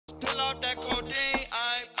off that codeine,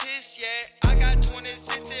 I ain't pissed yet. I got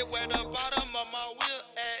 26 where the bottom of my wheel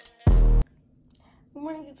at. Good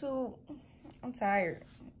morning, YouTube. I'm tired.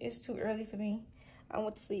 It's too early for me. I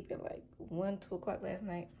went to sleep at like 1, 2 o'clock last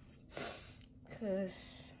night. Cause,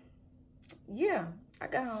 yeah, I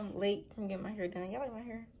got home late from getting my hair done. Y'all like my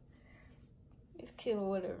hair? It's cute or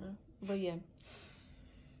whatever. But yeah.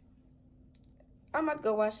 I'm about to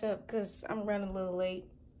go wash up because I'm running a little late.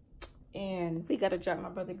 And we got to drop my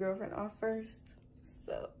brother's girlfriend off first.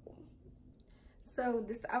 So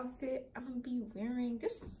this the outfit I'm going to be wearing.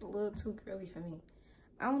 This is a little too girly for me.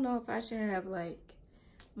 I don't know if I should have like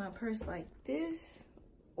my purse like this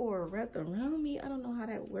or wrapped around me. I don't know how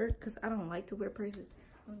that works because I don't like to wear purses.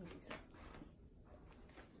 Let me see something.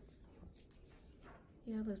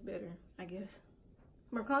 Yeah, it looks better, I guess.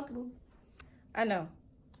 More comfortable. I know.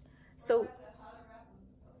 So,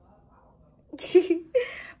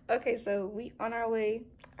 okay, so we on our way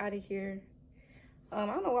out of here. I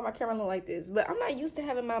don't know why my camera look like this, but I'm not used to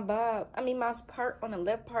having my my part on the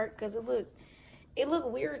left part because it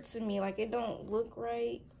look weird to me. Like it don't look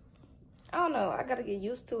right. I don't know. I gotta get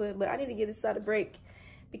used to it, but I need to get this side a break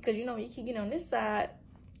because you know when you keep getting on this side,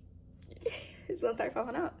 it's gonna start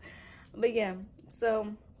falling out. But yeah,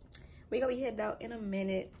 so we're gonna be headed out in a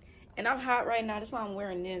minute, and I'm hot right now. That's why I'm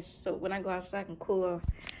wearing this, so when I go outside I can cool off.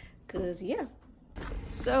 Cause yeah.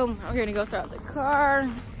 So I'm here to go start the car.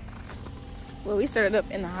 Well, we started up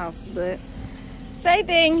in the house, but same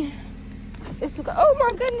thing. It's too cold. Oh my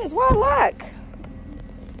goodness, why lock?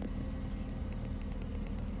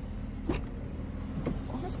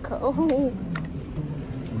 It's cold.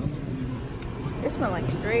 It smells like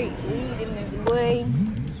straight weed in this way.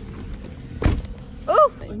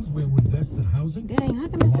 Oh! We would invest in housing. Dang, how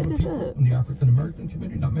can I set this up? In the African American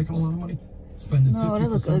community, not making a lot of money, spending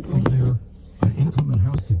 50% of their income in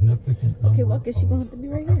house, significant number. Okay, well, I guess she's gonna have to be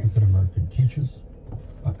right here. African American teachers,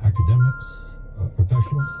 academics,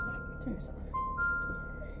 professionals. Turn this on.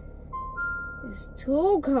 It's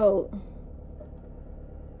too cold.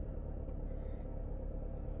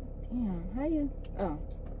 Damn, how you? Oh.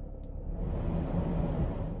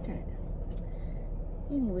 Turn it down.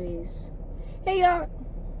 Anyways. Hey, y'all.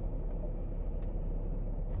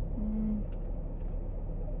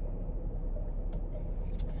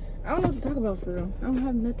 I don't know what to talk about for real. I don't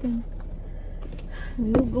have nothing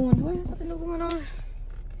new going on. Nothing new going on.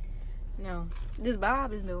 No. This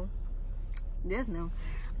bob is new. That's new.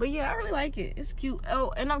 But yeah, I really like it. It's cute.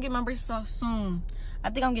 Oh, and I'm getting my braces off soon.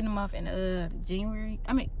 I think I'm getting them off in January.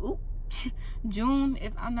 I mean, June,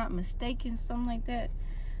 if I'm not mistaken, something like that.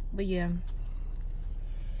 But yeah.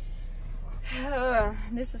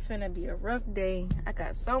 This is gonna be a rough day. I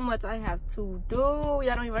got so much I have to do. Y'all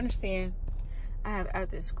don't even understand. I have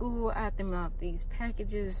after school. I have to mail out these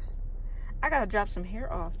packages. I gotta drop some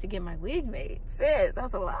hair off to get my wig made. Sis,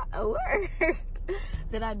 that's a lot of work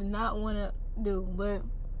that I do not want to do, but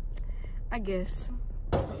I guess.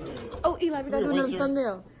 Oh, Eli, we gotta do another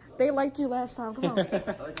thumbnail. They liked you last time. Come on.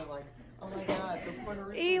 Oh my God, the Puerto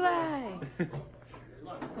Rico. Eli.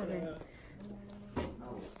 Okay.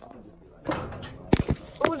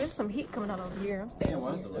 Oh, there's some heat coming out over here. I'm staying.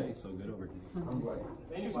 Why is the light so good over here?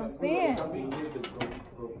 That's what I'm saying.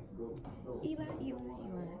 Eli.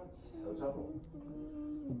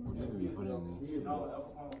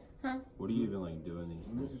 Huh? What do you even like doing these?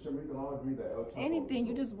 Anything.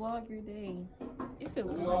 You just vlog your day. It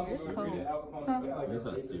feels weird. It's cold. Huh? It's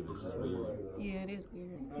not stupid. It's just weird. Yeah, it is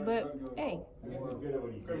weird. But hey.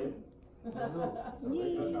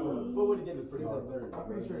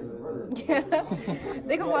 Yeah.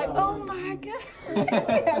 They go like, oh my God.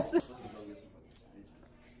 Yes.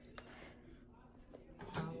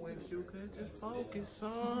 I wish you could just focus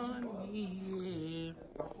on me.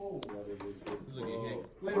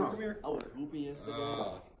 Look at him. I was hooping yesterday.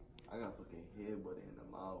 I got fucking headbutt in the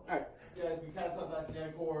mouth. Alright, guys, we kind of talked about Gen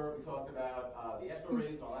 4, we talked about the Astro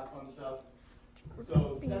race and all that fun stuff.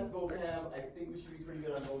 So that's vocab. I think we should be pretty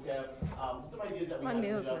good on vocab. Some ideas that we My have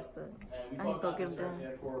nails up, messed up. and we I talked need to go about get this them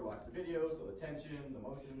during Gen 4, watch the video, so the tension, the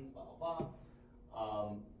motions, blah blah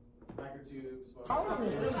blah. Microtubes.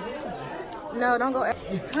 No, don't go.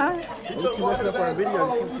 Huh? You took one step on a video.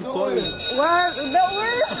 What? No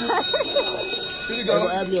words. Here you go.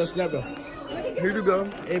 Add me on Snap though. Here you go.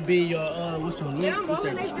 It be your what's your link? What's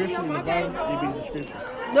that description in the bottom? It be the description.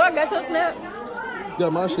 No, I got your snap.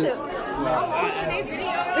 Got my shit.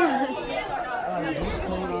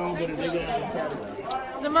 Hold on, but a nigga.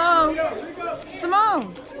 Simone.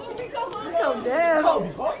 You're so dead.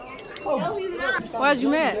 Why'd you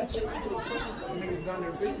mad?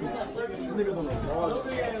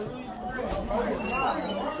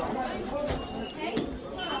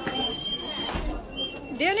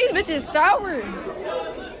 Damn, these bitches sour.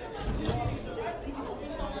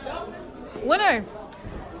 Winner,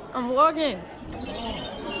 I'm vlogging.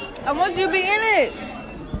 I want you to be in it.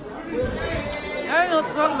 I don't know what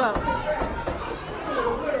to talk about.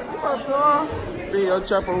 It's so tall. Hey, yo,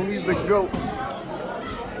 Chapo, he's the GOAT.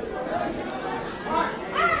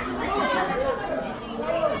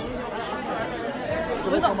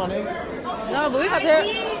 So we come on in? No, but we got there.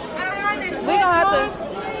 We gonna have to.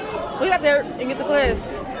 We got there and get the class.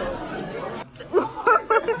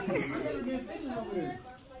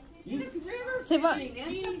 Take my.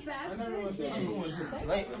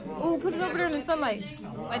 Ooh, put it over there in the sunlight.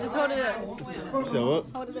 Like, just hold it up. So what?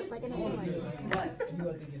 Hold it up like in the sunlight.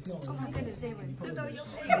 Oh my goodness, Jalen.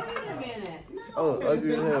 Oh,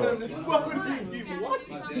 ugly as hell.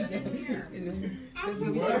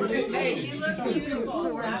 Hey, you look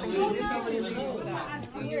beautiful.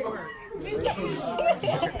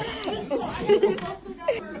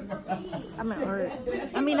 I'm an art.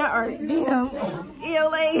 I mean, not art. Damn.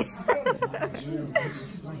 ELA.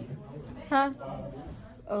 Huh?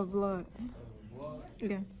 A vlog.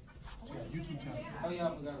 Yeah.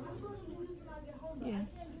 Yeah.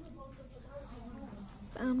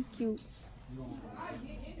 I'm cute.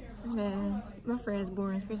 Man, my friend's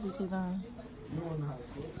boring, especially Tavon.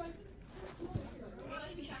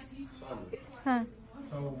 Huh?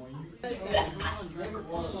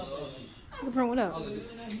 From what up?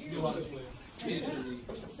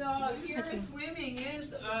 So here swimming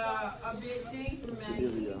is a big thing for many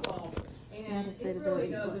people. I just set it up.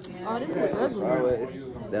 Oh, this is ugly.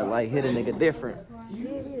 That light hit a nigga different. Yeah,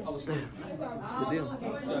 it is. What's the deal?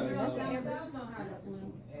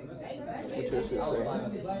 What your shit say?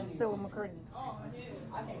 Still with McCartney.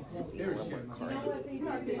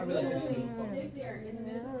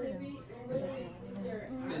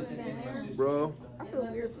 Bro, I feel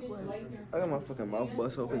weird. I got my fucking mouth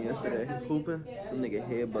bust open yesterday. Hooping. Some nigga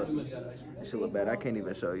head but that shit look bad. I can't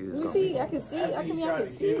even show you. You see, I can see. I can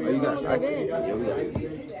see. Oh, you got like that. yeah, we got you.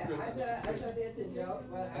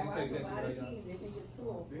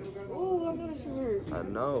 Ooh, I'm not sure. I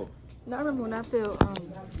know. No, I remember when I felt,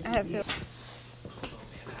 I had felt.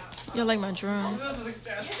 Y'all like my drum? This is a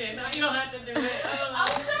question. You don't have to do it.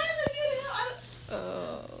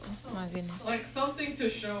 Oh, my goodness. Like something to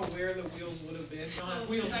show where the wheels would have been. Don't have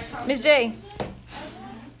wheels. Miss J.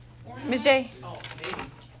 Miss J. Oh, maybe.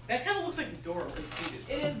 That kind of looks like the door where the seat is.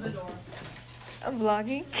 It is the door. I'm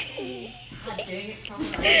vlogging. God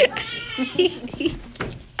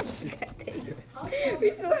dang it, We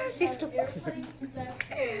still have she's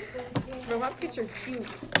Bro, my picture cute.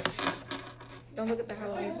 Don't look at the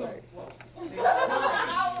Halloween part.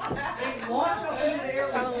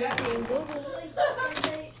 Halloween theme, Google.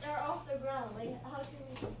 They're off the ground. Like, how can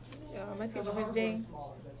we? Yo, my teacher, Miss J.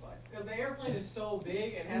 Because the airplane is so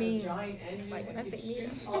big and has Me. a giant engine Like, when I that say can me.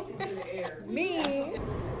 shoot up into the air. Me.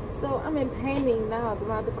 So I'm in painting now.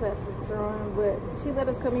 My other class was drawing, but she let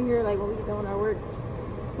us come in here like when we were doing our work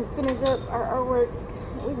to finish up our artwork.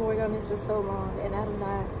 We've been working on this for so long, and I'm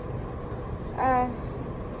not. I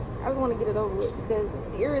just want to get it over with because it's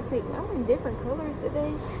irritating. I'm in different colors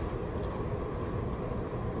today,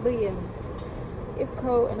 but yeah, it's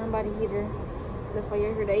cold and I'm by the heater. That's why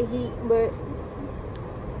you're here that heat, but.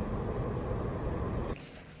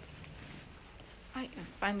 I am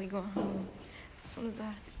finally going home. As soon as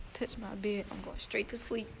I touch my bed, I'm going straight to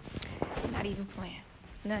sleep. Not even playing.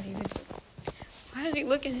 Not even. Why is he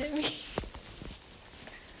looking at me?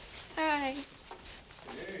 Hi.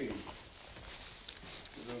 Hey.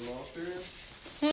 Is it lost there?